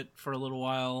had it for a little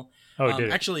while. Oh, did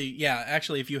it?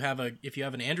 Actually, if you have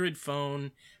an Android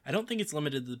phone, I don't think it's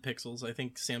limited to the Pixels. I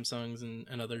think Samsung's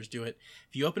and others do it.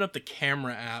 If you open up the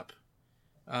camera app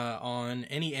on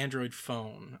any Android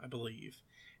phone, I believe,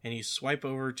 and you swipe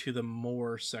over to the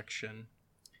More section,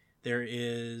 there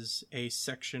is a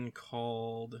section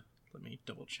called, let me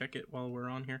double check it while we're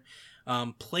on here,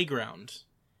 Playground,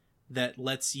 that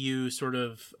lets you sort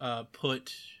of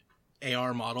put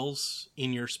AR models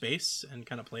in your space and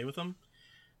kind of play with them.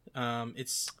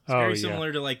 It's very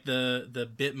similar to like the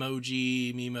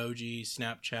Bitmoji, Memoji,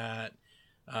 Snapchat.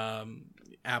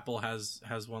 Apple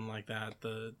has one like that.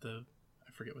 The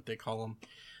I forget what they call them,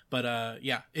 but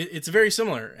it's very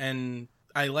similar, and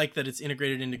I like that it's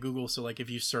integrated into Google. So like if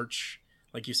you search,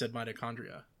 like you said,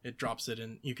 mitochondria, it drops it,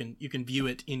 and you can view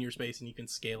it in your space, and you can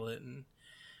scale it. And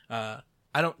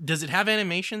does it have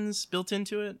animations built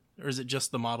into it, or is it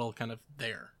just the model kind of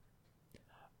there?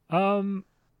 I'm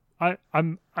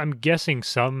guessing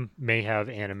some may have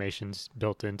animations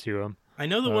built into them. I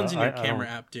know the ones in your camera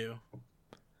app do.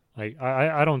 Like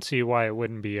I don't see why it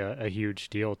wouldn't be a huge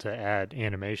deal to add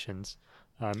animations.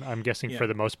 I'm guessing for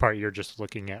the most part you're just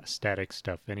looking at static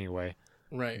stuff anyway.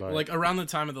 Right. But, like around the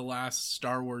time of the last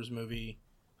Star Wars movie,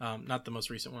 not the most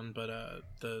recent one, but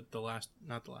the last,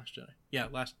 not the Last Jedi. Yeah,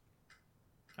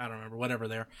 I don't remember, whatever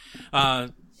there.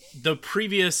 The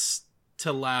previous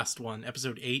to last one,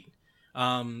 episode 8,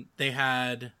 they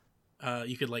had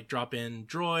you could like drop in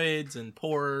droids and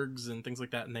porgs and things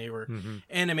like that, and they were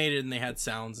animated and they had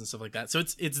sounds and stuff like that. So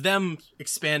it's them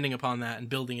expanding upon that and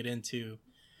building it into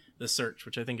the search,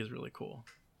 which I think is really cool.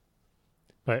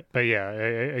 But yeah,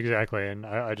 exactly, and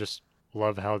I just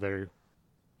love how they're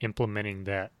implementing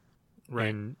that,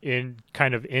 Right. in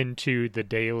kind of into the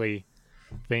daily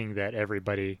thing that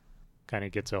everybody kind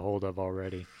of gets a hold of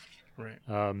already. Right.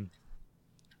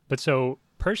 But so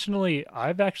personally,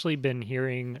 I've actually been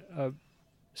hearing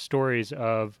stories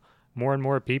of more and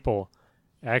more people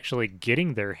actually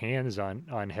getting their hands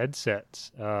on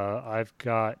headsets. I've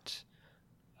got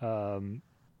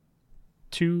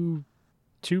two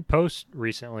posts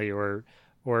recently, or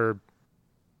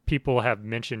people have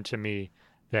mentioned to me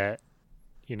that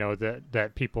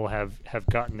that people have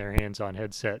gotten their hands on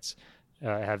headsets.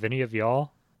 Have any of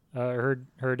y'all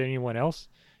heard anyone else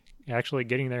actually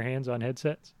getting their hands on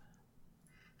headsets?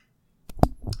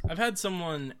 I've had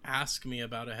someone ask me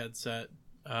about a headset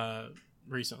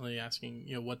recently, asking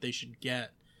what they should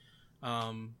get,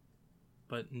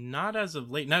 but not as of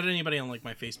late. Not anybody on like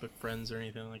my Facebook friends or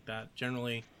anything like that.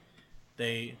 Generally,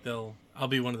 I'll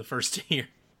be one of the first to hear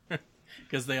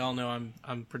because they all know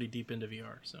I'm pretty deep into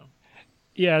VR. So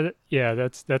yeah,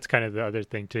 that's kind of the other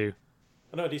thing too.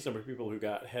 I know a decent number of people who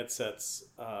got headsets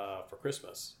for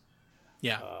Christmas.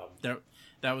 Yeah,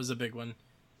 that was a big one.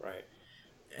 Right.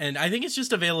 And I think it's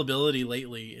just availability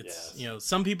lately. It's Yes.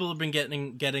 Some people have been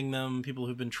getting them, people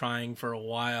who've been trying for a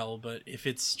while, but if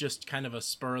it's just kind of a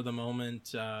spur of the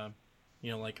moment,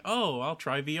 like, oh, I'll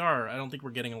try VR. I don't think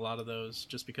we're getting a lot of those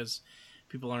just because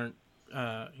people aren't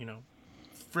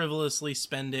frivolously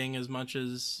spending as much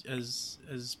as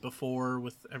before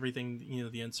with everything,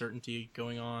 the uncertainty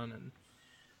going on,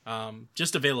 and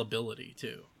just availability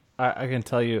too. I can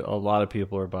tell you a lot of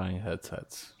people are buying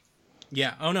headsets.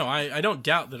 Yeah. Oh no, I don't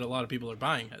doubt that a lot of people are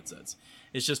buying headsets.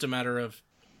 It's just a matter of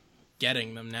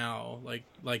getting them now. Like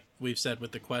we've said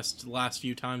with the Quest, the last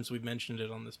few times we've mentioned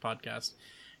it on this podcast,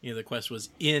 the Quest was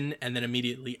in and then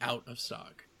immediately out of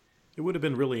stock. It would have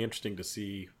been really interesting to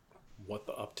see what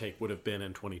the uptake would have been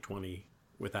in 2020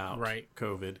 without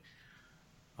COVID.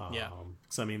 Yeah.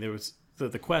 Because I mean, there was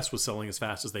the Quest was selling as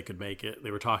fast as they could make it.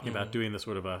 They were talking about doing this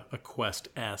sort of a Quest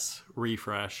S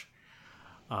refresh.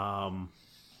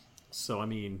 So I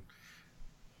mean,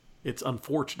 it's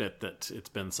unfortunate that it's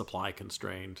been supply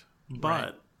constrained,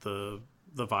 but the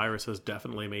virus has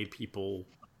definitely made people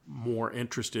more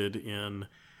interested in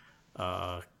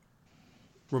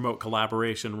remote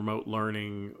collaboration, remote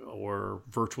learning, or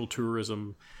virtual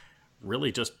tourism.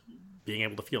 Really, just being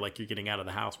able to feel like you're getting out of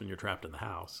the house when you're trapped in the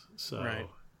house. So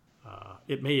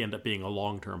it may end up being a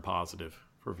long-term positive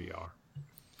for VR.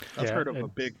 I've heard of a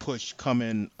big push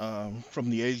coming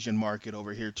from the Asian market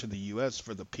over here to the U.S.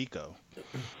 for the Pico.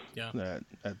 Yeah,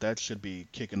 that should be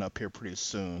kicking up here pretty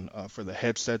soon for the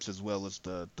headsets as well as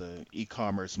the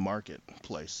e-commerce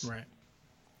marketplace. Right.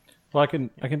 Well, I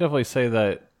can definitely say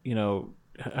that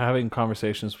having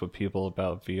conversations with people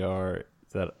about VR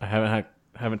that I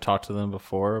haven't talked to them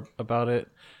before about it,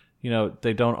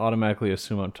 they don't automatically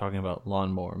assume I'm talking about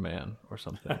Lawnmower Man or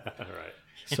something. Right.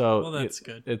 So well, that's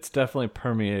good. It's definitely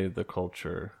permeated the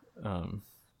culture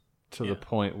to the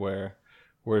point where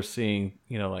we're seeing,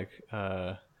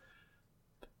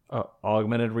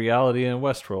 augmented reality in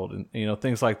Westworld and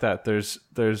things like that. There's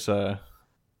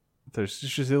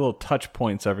just these little touch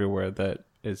points everywhere that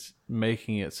is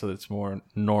making it so that it's more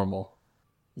normal.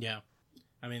 Yeah,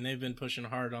 I mean they've been pushing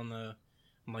hard on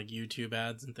like YouTube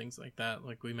ads and things like that,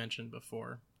 like we mentioned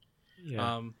before.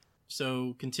 Yeah.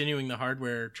 So continuing the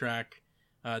hardware track.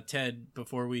 Ted,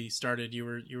 before we started, you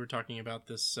were talking about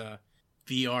this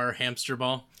VR hamster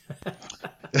ball.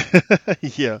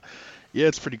 Yeah,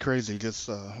 it's pretty crazy. Just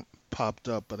popped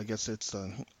up, but I guess it's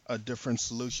a different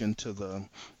solution to the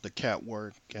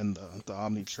KatWalk and the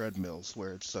Omni treadmills,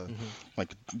 where it's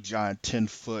like a giant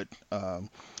 10-foot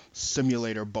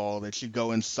simulator ball that you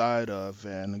go inside of,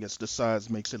 and I guess the size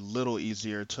makes it a little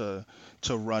easier to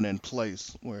run in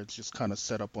place, where it's just kind of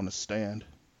set up on a stand.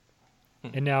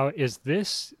 And now, is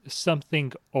this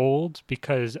something old?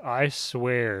 Because I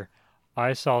swear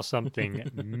I saw something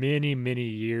many, many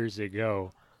years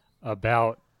ago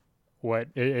about what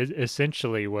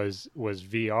essentially was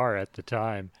VR at the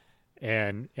time.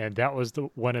 And that was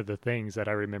one of the things that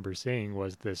I remember seeing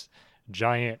was this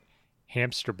giant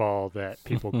hamster ball that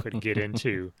people could get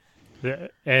into.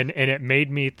 And it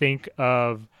made me think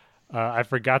of I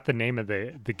forgot the name of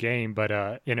the game,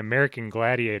 but in American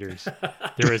Gladiators,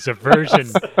 there was a version.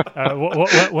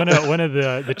 One of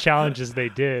the challenges they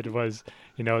did was,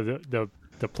 the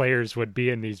players would be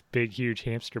in these big, huge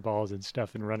hamster balls and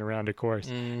stuff and run around a course,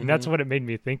 and that's what it made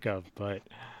me think of. But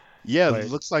Yeah, it But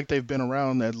looks like they've been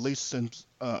around at least since,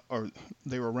 or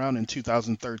they were around in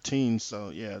 2013. So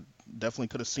yeah, definitely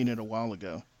could have seen it a while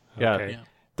ago. Yeah, okay, Yeah.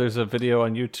 there's a video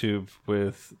on YouTube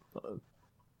with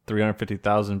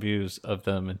 350,000 views of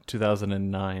them in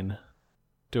 2009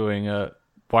 doing a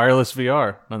wireless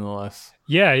VR, nonetheless.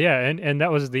 yeah, and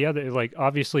that was the other, like,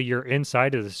 obviously you're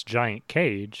inside of this giant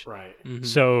cage, Right. Mhm.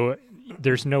 so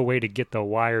there's no way to get the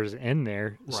wires in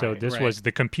there. So Right, this right. was,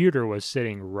 the computer was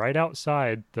sitting right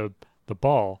outside the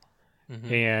ball,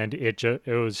 Mhm. and it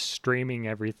was streaming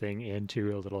everything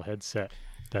into a little headset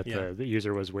that Yeah. the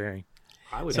user was wearing.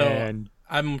 I would. So And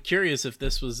I'm curious if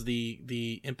this was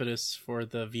the impetus for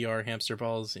the VR hamster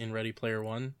balls in Ready Player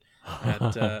One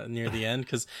at near the end,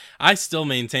 because I still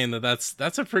maintain that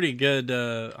that's a pretty good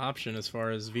option as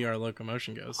far as VR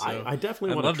locomotion goes. So I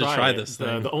definitely I'd want love to to try it. this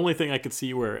thing. The only thing I could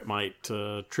see where it might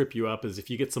trip you up is if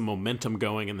you get some momentum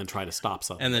going and then try to stop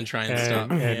something. and then try and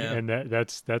stop. and, Yeah. and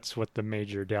that's what the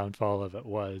major downfall of it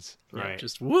was. Yeah, right.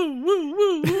 just woo woo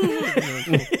woo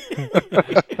woo.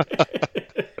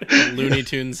 Looney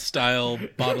Tunes style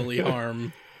bodily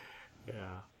harm. Yeah,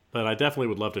 but I definitely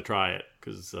would love to try it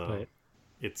because But-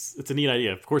 it's a neat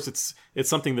idea. Of course, it's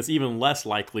something that's even less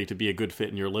likely to be a good fit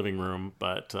in your living room,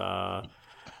 but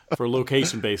for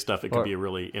location-based stuff, it could be a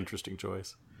really interesting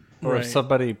choice. Or Right. if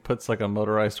somebody puts like a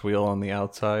motorized wheel on the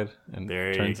outside and There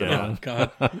you turns it go. Oh on.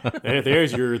 God,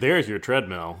 There's your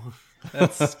treadmill.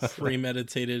 that's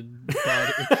premeditated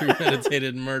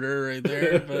murder right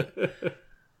there. But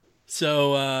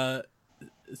so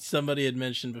somebody had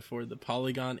mentioned before the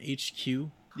Polygon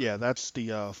HQ. Yeah, that's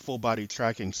the full body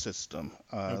tracking system.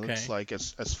 Okay. Looks like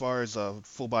as far as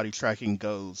full body tracking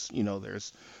goes,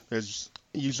 there's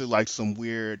usually like some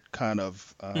weird kind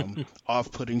of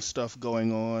off-putting stuff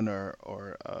going on,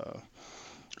 or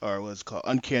what's called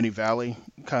uncanny valley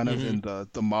kind of in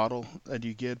the model that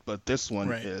you get. But this one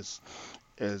Right.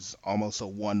 is almost a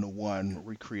one-to-one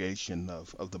recreation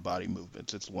of the body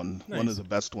movements. It's one Nice. of the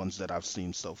best ones that I've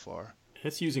seen so far.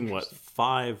 It's using what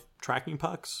 5 tracking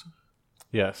pucks?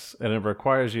 Yes, and it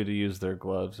requires you to use their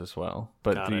gloves as well.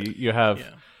 But Got it. you have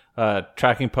Yeah.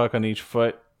 tracking puck on each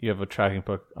foot. You have a tracking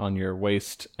puck on your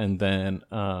waist, and then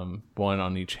one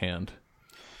on each hand.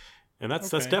 And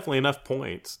that's Okay. definitely enough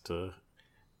points to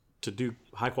do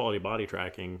high quality body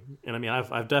tracking. And I mean,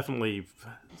 I've definitely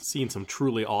seen some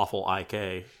truly awful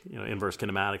IK, inverse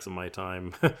kinematics in my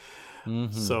time.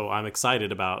 So I'm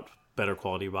excited about better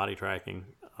quality body tracking.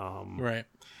 Right.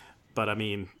 But I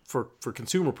mean, for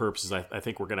consumer purposes, I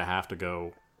think we're going to have to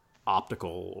go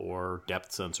optical or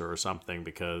depth sensor or something,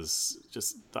 because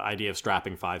just the idea of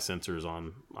strapping 5 sensors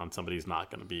on somebody's not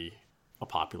going to be a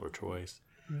popular choice.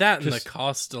 That and the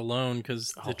cost alone,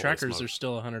 because the Holy trackers smoke. are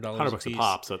still $100 $100 a a piece.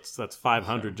 pop. So that's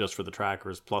 $500 just for the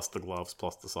trackers, plus the gloves,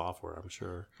 plus the software, I'm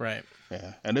sure. Right.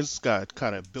 Yeah, and it's got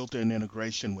kind of built-in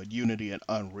integration with Unity and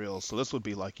Unreal, so this would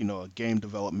be like a game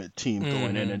development team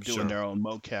going in and doing sure. their own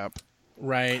mocap.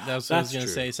 Right. That's what I was That's going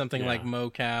to true. say. Something Yeah. like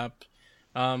mocap.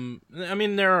 I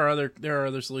mean, there are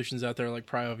other solutions out there like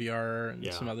PrioVR and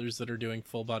Yeah. some others that are doing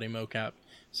full body mocap.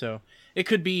 So it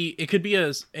could be an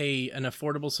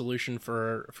affordable solution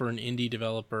for an indie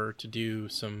developer to do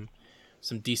some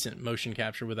decent motion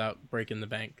capture without breaking the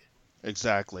bank.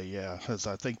 Exactly, yeah, because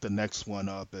I think the next one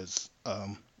up is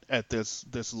at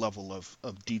this level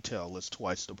of detail is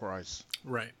twice the price.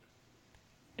 Right.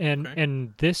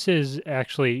 And this is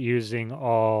actually using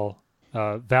all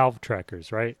valve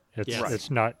trackers, right? It's Yes. it's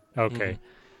not okay.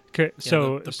 Yeah,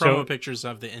 So the so promo pictures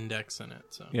have the index in it.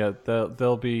 So Yeah,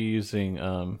 they'll be using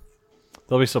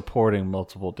they'll be supporting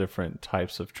multiple different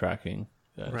types of tracking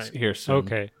Right. here soon.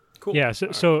 okay. Cool. Yeah,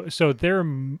 so they're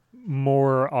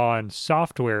more on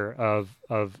software of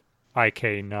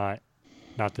IK, not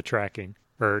the tracking,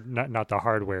 or not the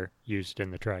hardware used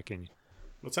in the tracking.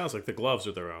 It sounds like the gloves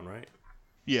are their own, right?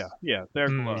 Yeah, they're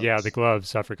gloves. Yeah, the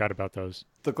gloves. I forgot about those.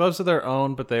 The gloves are their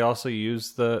own, but they also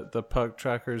use the puck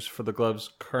trackers for the gloves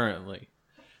currently.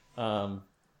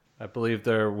 I believe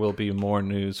there will be more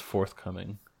news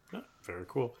forthcoming. Oh, very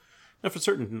cool. Now, for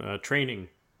certain training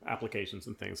applications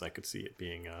and things, I could see it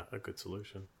being a good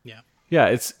solution. yeah. Yeah,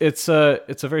 it's a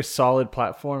very solid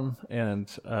platform,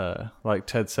 and like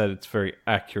Ted said, it's very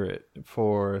accurate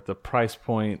for the price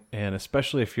point, and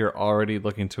especially if you're already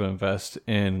looking to invest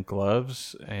in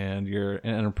gloves and you're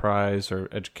in enterprise or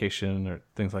education or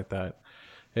things like that.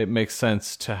 It makes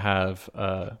sense to have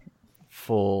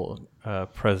full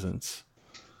presence,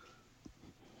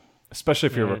 especially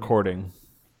if you're And- recording.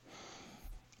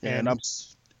 And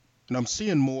I'm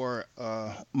seeing more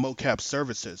mocap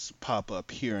services pop up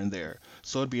here and there.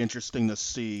 So it'd be interesting to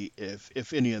see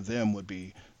if any of them would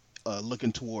be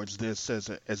looking towards this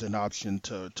as an option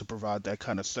to provide that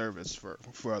kind of service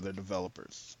for other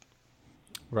developers.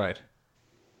 Right.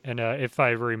 And if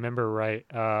I remember right,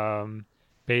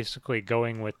 basically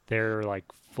going with their like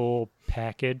full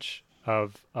package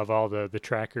of all the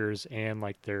trackers and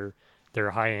like their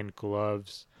high end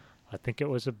gloves. I think it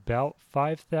was about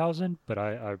 5,000, but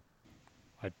I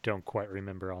don't quite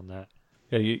remember on that.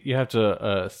 Yeah, you have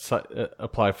to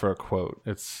apply for a quote.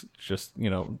 It's just,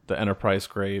 the enterprise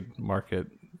grade market.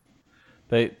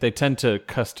 They tend to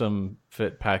custom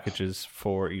fit packages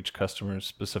for each customer's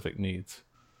specific needs.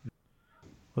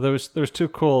 Well, there was two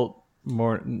cool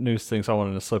more news things I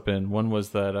wanted to slip in. One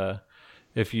was that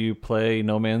if you play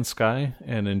No Man's Sky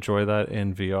and enjoy that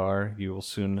in VR, you will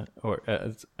soon, or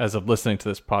as of listening to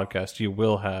this podcast, you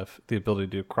will have the ability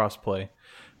to do crossplay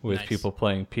with people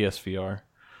playing PSVR.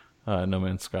 No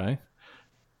Man's Sky.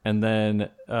 And then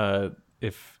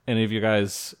if any of you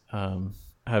guys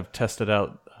have tested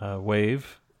out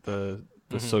Wave, the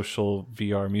social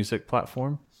VR music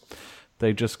platform,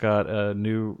 they just got a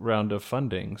new round of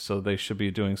funding, so they should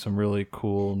be doing some really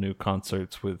cool new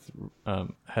concerts with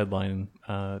headline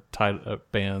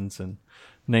bands and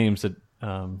names that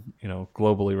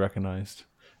globally recognized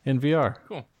in VR.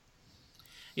 Cool.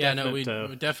 Yeah, we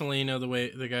definitely know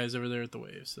the guys over there at the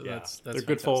Wave. So that's they're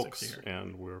good folks,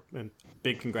 and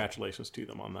big congratulations to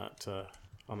them on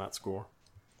that score.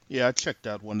 Yeah, I checked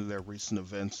out one of their recent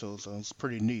events, so it's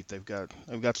pretty neat. They've got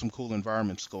some cool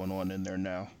environments going on in there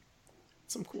now.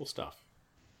 Some cool stuff.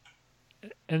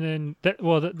 And then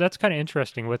that's kind of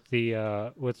interesting with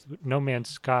the with No Man's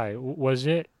Sky. Was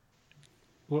it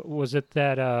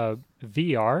that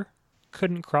VR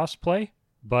couldn't crossplay,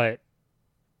 but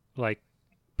like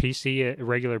PC,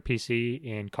 regular PC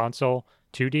and console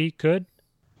 2D could?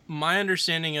 My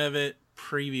understanding of it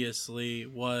previously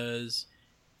was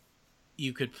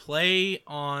you could play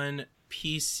on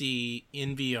PC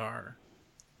in VR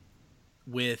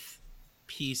with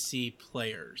PC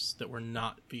players that were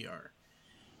not VR.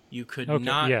 You could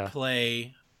not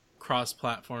play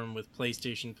cross-platform with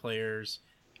PlayStation players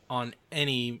on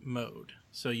any mode.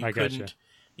 So you couldn't.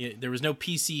 Gotcha. There was no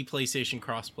PC PlayStation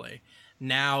crossplay.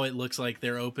 Now it looks like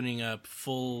they're opening up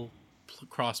full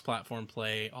cross-platform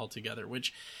play altogether,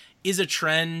 which is a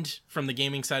trend from the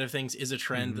gaming side of things. Is a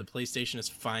trend that PlayStation is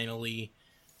finally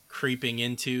creeping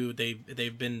into.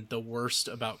 They've been the worst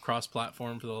about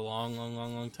cross-platform for the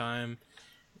long time,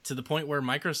 to the point where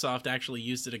Microsoft actually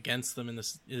used it against them in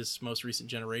this most recent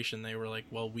generation. They were like,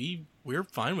 well, we're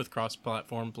fine with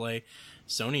cross-platform play.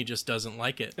 Sony just doesn't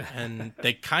like it. And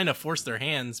they kind of forced their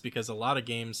hands, because a lot of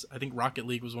games, I think Rocket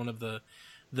League was one of the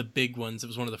big ones. It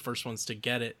was one of the first ones to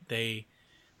get it. They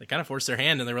kind of forced their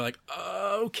hand, and they were like,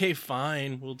 oh, okay,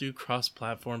 fine. We'll do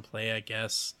cross-platform play, I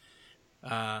guess.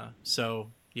 So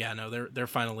yeah, no, they're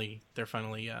finally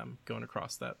going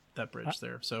across that bridge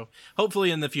there. So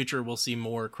hopefully in the future we'll see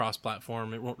more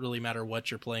cross-platform. It won't really matter what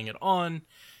you're playing it on.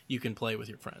 You can play with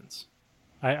your friends.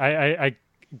 I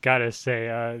gotta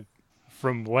say,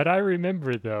 from what I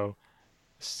remember though,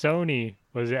 Sony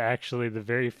was actually the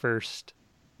very first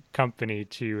company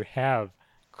to have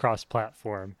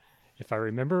cross-platform. If I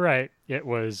remember right, it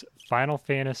was Final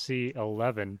Fantasy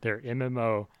 11, their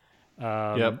MMO.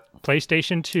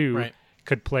 PlayStation 2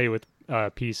 could play with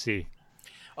PC.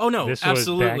 Oh no, this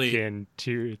absolutely. was back in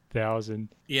 2000.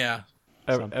 Yeah.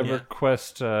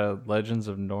 EverQuest Legends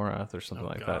of Norath or something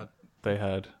that. They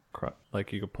had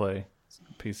you could play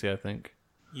PC, I think.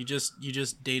 You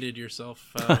just dated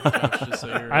yourself, Josh, just so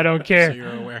you're, I don't care. So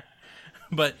you're aware.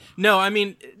 But no, I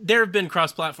mean, there have been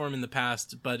cross-platform in the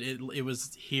past, but it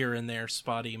was here and there,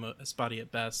 spotty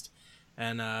at best.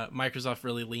 And Microsoft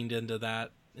really leaned into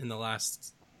that in the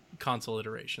last console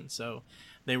iteration. So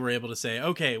they were able to say,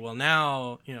 okay, well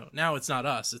now it's not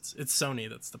us, it's Sony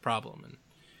that's the problem. And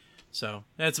so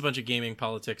that's a bunch of gaming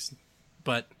politics.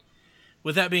 But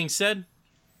with that being said,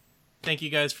 thank you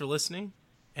guys for listening,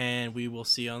 and we will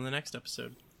see you on the next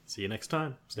episode. See you next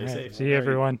time. Stay safe. See you,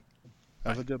 everyone.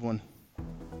 Have a good one.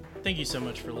 Thank you so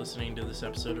much for listening to this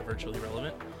episode of Virtually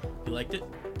Relevant. If you liked it,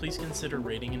 please consider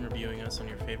rating and reviewing us on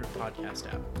your favorite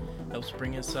podcast app. It helps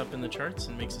bring us up in the charts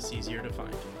and makes us easier to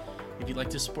find. If you'd like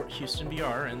to support Houston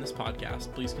VR and this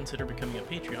podcast, please consider becoming a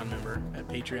Patreon member at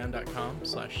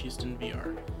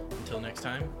patreon.com/HoustonVR. Until next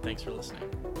time, thanks for listening.